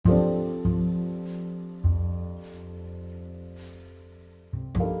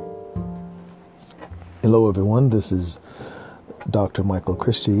Hello everyone, this is Dr. Michael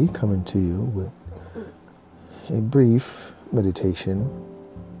Christie coming to you with a brief meditation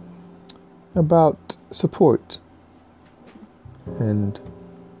about support and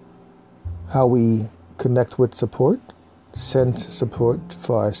how we connect with support, sense support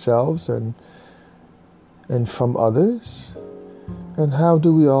for ourselves and from others, and how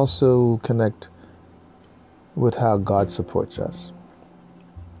do we also connect with how God supports us.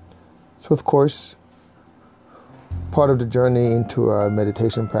 So of course, part of the journey into our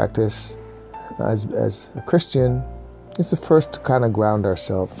meditation practice as a Christian is to first kind of ground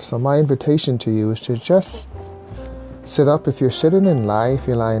ourselves. So my invitation to you is to just sit up if you're sitting, and lie if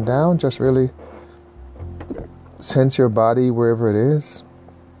you're lying down. Just really sense your body wherever it is,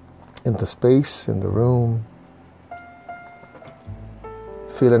 in the space, in the room.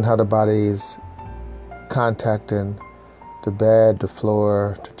 Feeling how the body is contacting the bed, the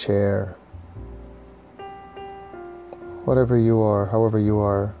floor, the chair. Whatever you are, however you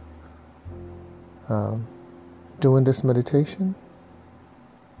are doing this meditation.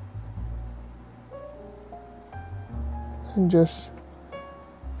 And just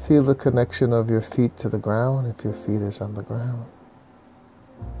feel the connection of your feet to the ground, if your feet is on the ground.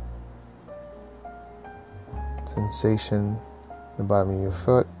 Sensation in the bottom of your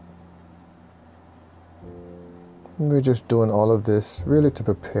foot. And we're just doing all of this really to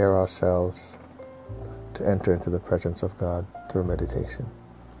prepare ourselves to enter into the presence of God through meditation.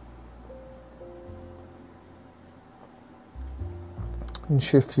 And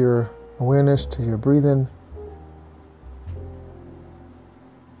shift your awareness to your breathing.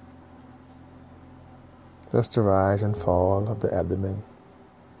 Just the rise and fall of the abdomen,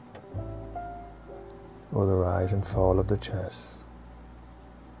 or the rise and fall of the chest.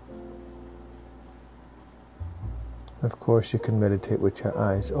 Of course, you can meditate with your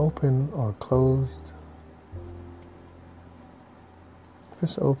eyes open or closed. If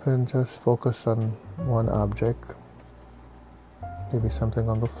it's open, just focus on one object. Maybe something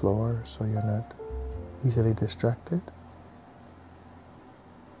on the floor so you're not easily distracted.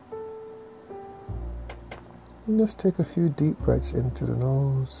 And just take a few deep breaths into the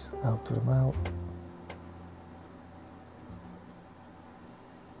nose, out through the mouth.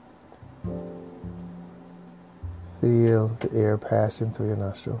 Feel the air passing through your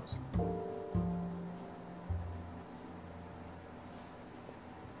nostrils.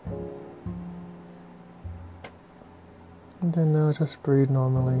 And then now just breathe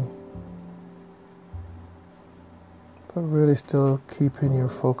normally, but really still keeping your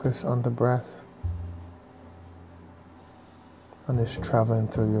focus on the breath, on this traveling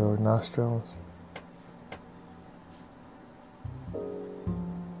through your nostrils.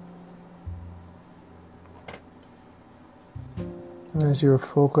 And as you're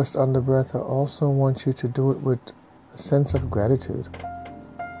focused on the breath, I also want you to do it with a sense of gratitude.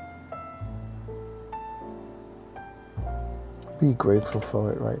 Be grateful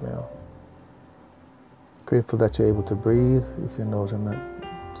for it right now. Grateful that you're able to breathe if your nose is not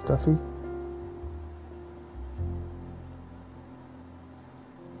stuffy.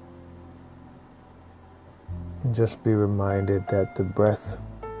 And just be reminded that the breath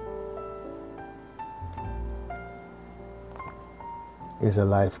is a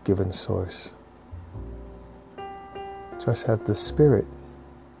life-giving source. Just as the Spirit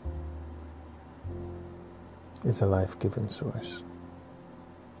is a life-giving source.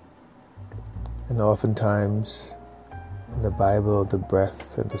 And oftentimes in the Bible, the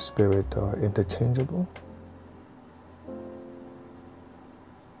breath and the Spirit are interchangeable.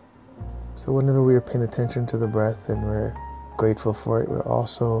 So whenever we are paying attention to the breath and we're grateful for it, we're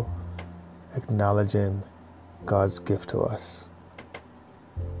also acknowledging God's gift to us.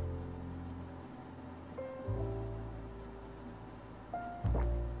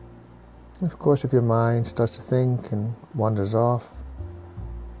 Of course, if your mind starts to think and wanders off,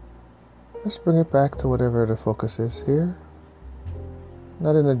 just bring it back to whatever the focus is here.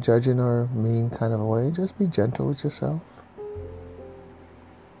 Not in a judging or mean kind of a way, just be gentle with yourself.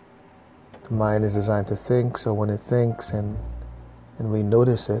 The mind is designed to think, so when it thinks and we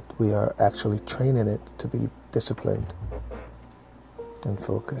notice it, we are actually training it to be disciplined and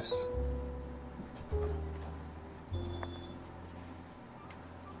focused.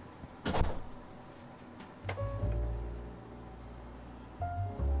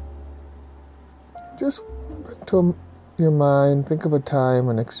 Just bring to your mind, think of a time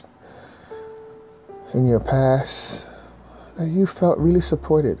in your past that you felt really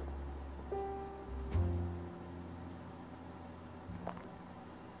supported.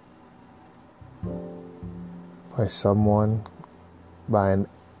 By someone, by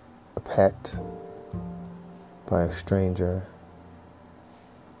a pet, by a stranger,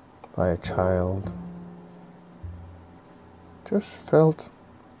 by a child, just felt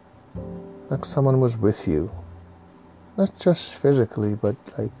like someone was with you, not just physically, but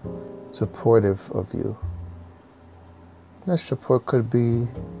like supportive of you. That support could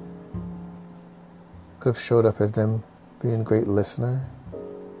have showed up as them being a great listener.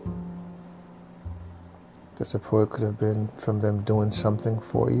 The support could have been from them doing something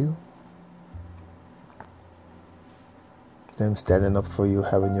for you. Them standing up for you,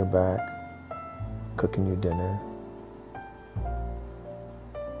 having your back, cooking you dinner.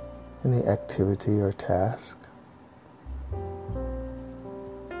 Any activity or task.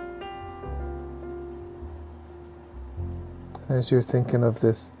 And as you're thinking of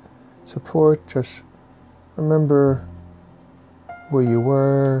this support, just remember where you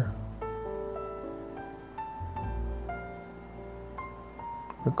were.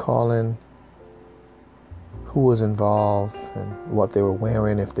 Recalling who was involved and what they were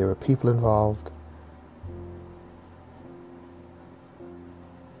wearing, if there were people involved.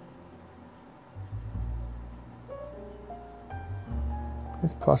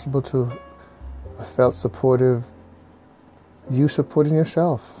 It's possible to have felt supportive, you supporting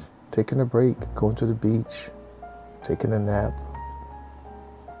yourself, taking a break, going to the beach, taking a nap,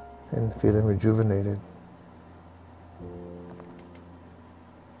 and feeling rejuvenated.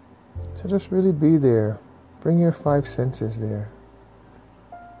 So just really be there. Bring your 5 senses there.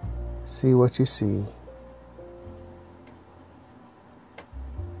 See what you see.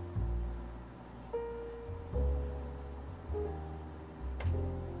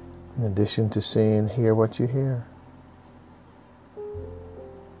 In addition to seeing, hear what you hear.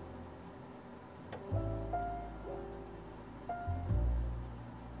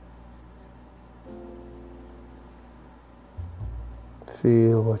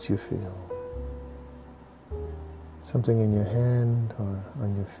 Feel what you feel. Something in your hand or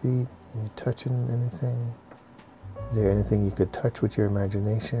on your feet. Are you touching anything? Is there anything you could touch with your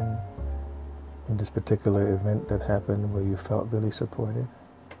imagination in this particular event that happened where you felt really supported?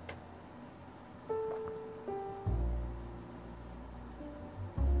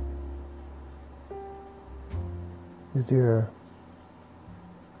 Is there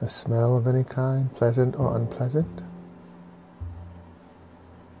a smell of any kind, pleasant or unpleasant?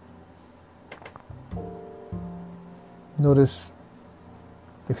 Notice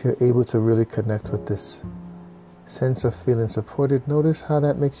if you're able to really connect with this sense of feeling supported, notice how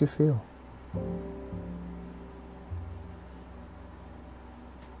that makes you feel.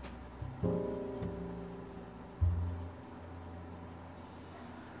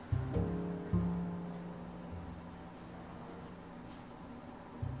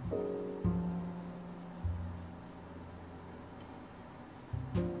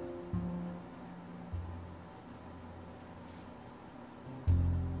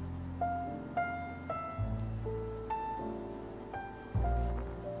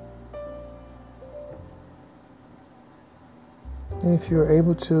 If you're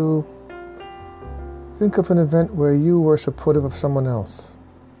able to, think of an event where you were supportive of someone else.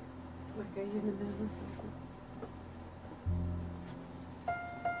 Like, are you in the middle of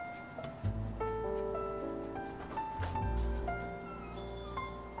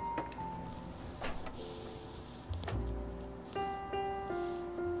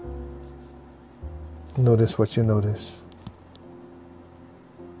something? Notice what you notice.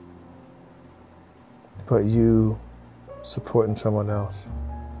 But you supporting someone else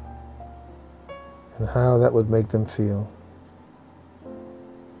and how that would make them feel.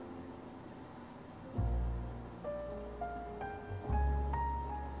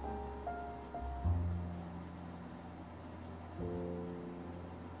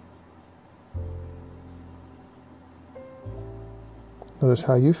 Notice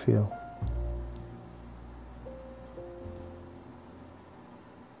how you feel.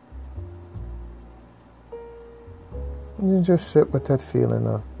 And then just sit with that feeling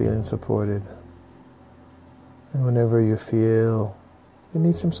of feeling supported. And whenever you feel you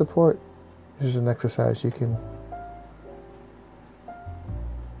need some support, this is an exercise you can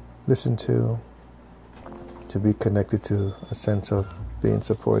listen to be connected to a sense of being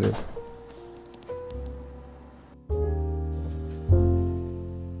supported.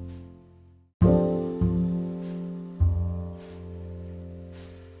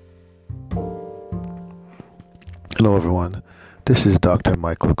 Hello everyone, this is Dr.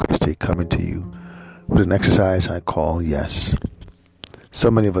 Michael Christie coming to you with an exercise I call Yes. So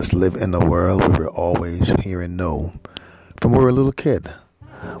many of us live in a world where we're always hearing no. From when we're a little kid,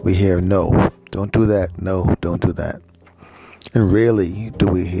 we hear no, don't do that, no, don't do that. And rarely do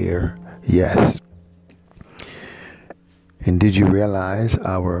we hear yes. And did you realize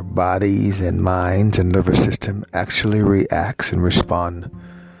our bodies and minds and nervous system actually reacts and respond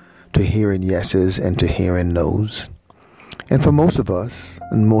to hearing yeses and to hearing nos? And for most of us,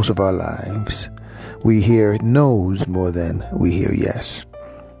 in most of our lives, we hear no's more than we hear yes.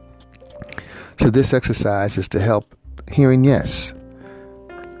 So this exercise is to help hearing yes.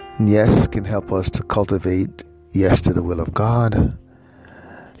 And yes can help us to cultivate yes to the will of God,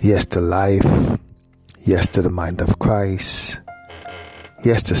 yes to life, yes to the mind of Christ,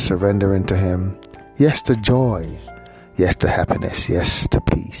 yes to surrendering to Him, yes to joy, yes to happiness, yes to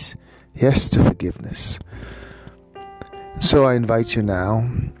peace, yes to forgiveness. So I invite you now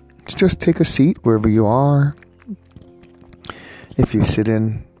to just take a seat wherever you are. If you're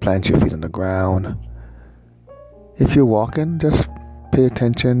sitting, plant your feet on the ground. If you're walking, just pay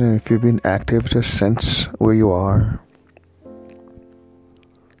attention. And if you're being active, just sense where you are.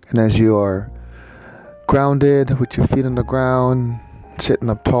 And as you are grounded with your feet on the ground, sitting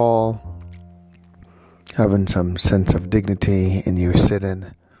up tall, having some sense of dignity in your sitting,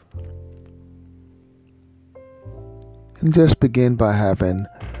 and just begin by having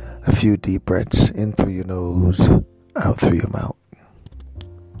a few deep breaths in through your nose, out through your mouth.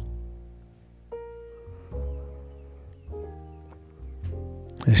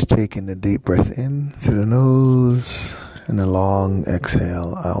 Just taking a deep breath in through the nose and a long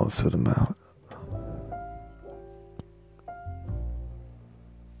exhale out through the mouth.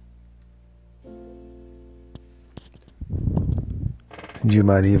 And you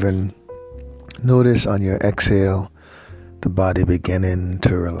might even notice on your exhale the body beginning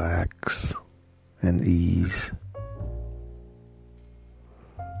to relax and ease.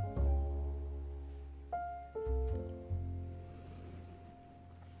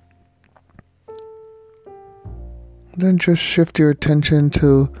 Then just shift your attention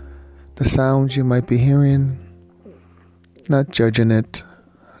to the sounds you might be hearing, not judging it,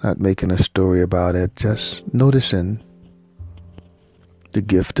 not making a story about it, just noticing the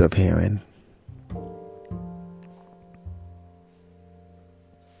gift of hearing.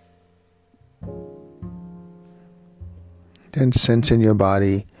 Then sense in your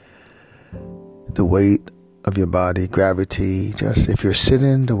body the weight of your body, gravity. Just if you're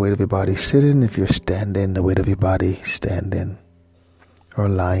sitting, the weight of your body sitting. If you're standing, the weight of your body standing or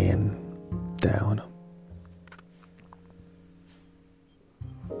lying down.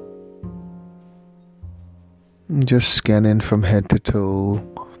 And just scanning from head to toe,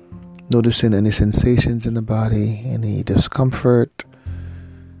 noticing any sensations in the body, any discomfort,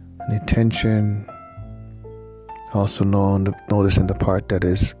 any tension. Also noticing the part that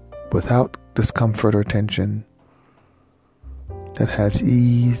is without discomfort or tension, that has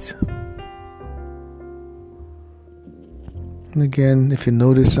ease. And again, if you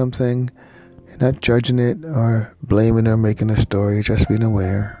notice something, you're not judging it or blaming or making a story, just being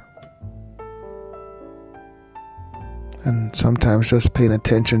aware. And sometimes just paying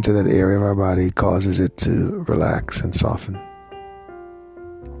attention to that area of our body causes it to relax and soften.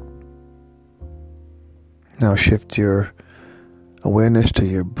 Now shift your awareness to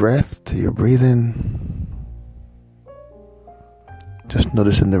your breath, to your breathing. Just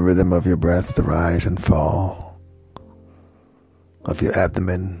noticing the rhythm of your breath, the rise and fall of your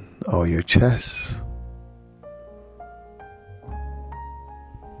abdomen or your chest.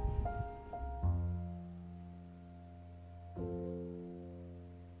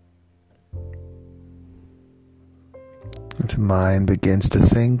 And the mind begins to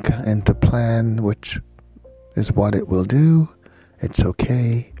think and to plan, which is what it will do. It's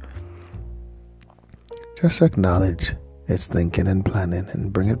okay. Just acknowledge its thinking and planning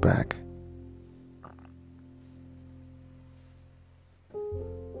and bring it back.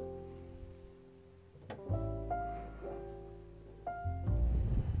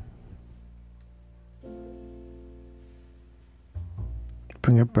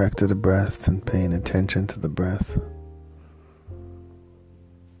 Bring it back to the breath and paying attention to the breath.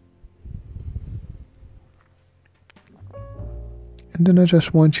 And then I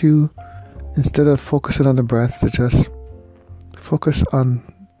just want you, instead of focusing on the breath, to just focus on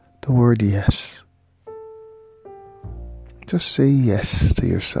the word yes. Just say yes to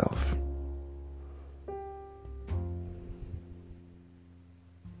yourself.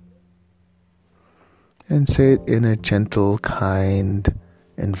 And say it in a gentle, kind,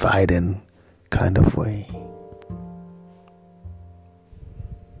 inviting kind of way.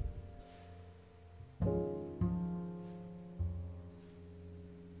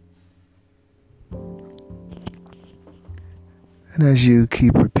 And as you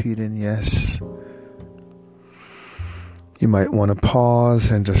keep repeating yes, You might want to pause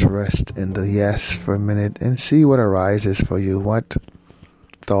and just rest in the yes for a minute and see what arises for you. What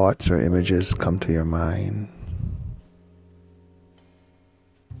thoughts or images come to your mind?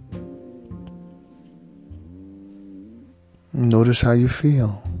 Notice how you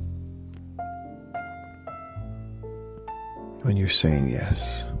feel when you're saying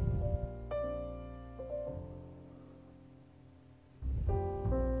yes.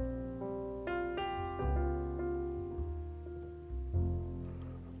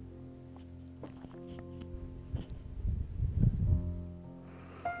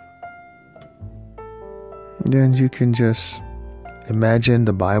 Then you can just imagine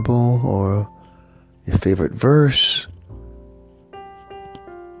the Bible or your favorite verse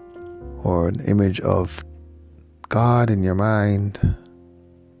or an image of God in your mind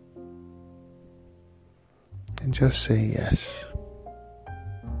and just say yes.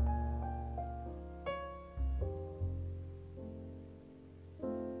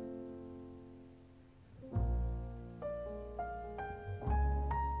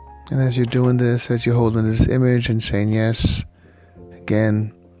 And as you're doing this, as you're holding this image and saying yes,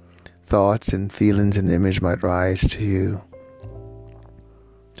 again, thoughts and feelings and image might rise to you.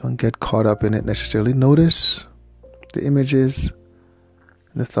 Don't get caught up in it necessarily. Notice the images,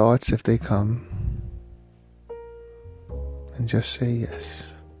 the thoughts if they come, and just say yes.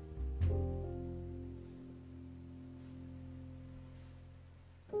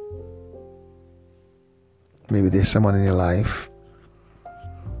 Maybe there's someone in your life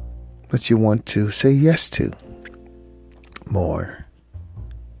that you want to say yes to more.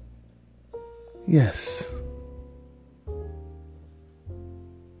 Yes.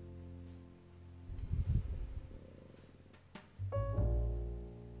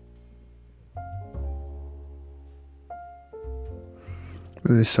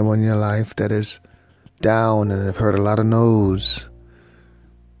 Maybe there's someone in your life that is down and have heard a lot of no's.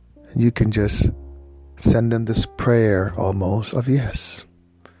 And you can just send them this prayer almost of yes.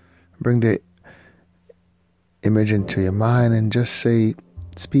 Bring the image into your mind and just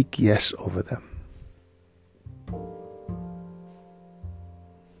speak yes over them.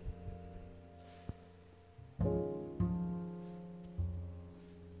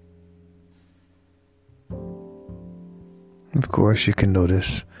 Of course, you can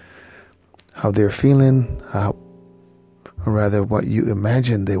notice how they're feeling, or rather what you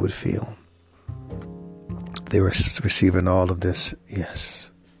imagine they would feel. They were receiving all of this yes.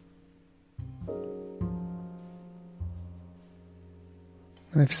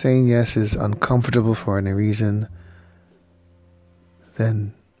 And if saying yes is uncomfortable for any reason,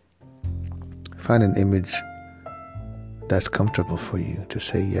 then find an image that's comfortable for you to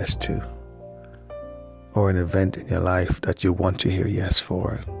say yes to, or an event in your life that you want to hear yes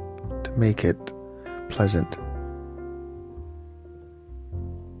for, to make it pleasant.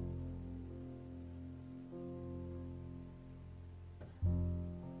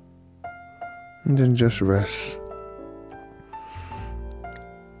 And then just rest.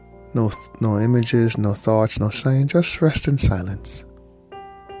 No images, no thoughts, no saying. Just rest in silence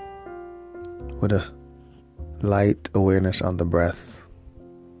with a light awareness on the breath.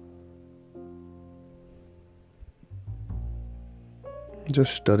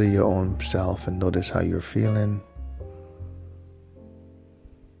 Just study your own self and notice how you're feeling,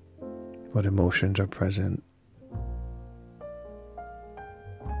 what emotions are present.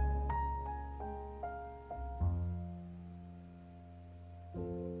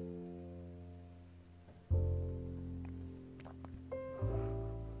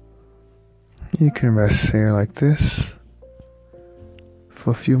 You can rest here like this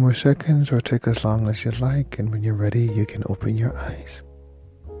for a few more seconds or take as long as you like, and when you're ready, you can open your eyes.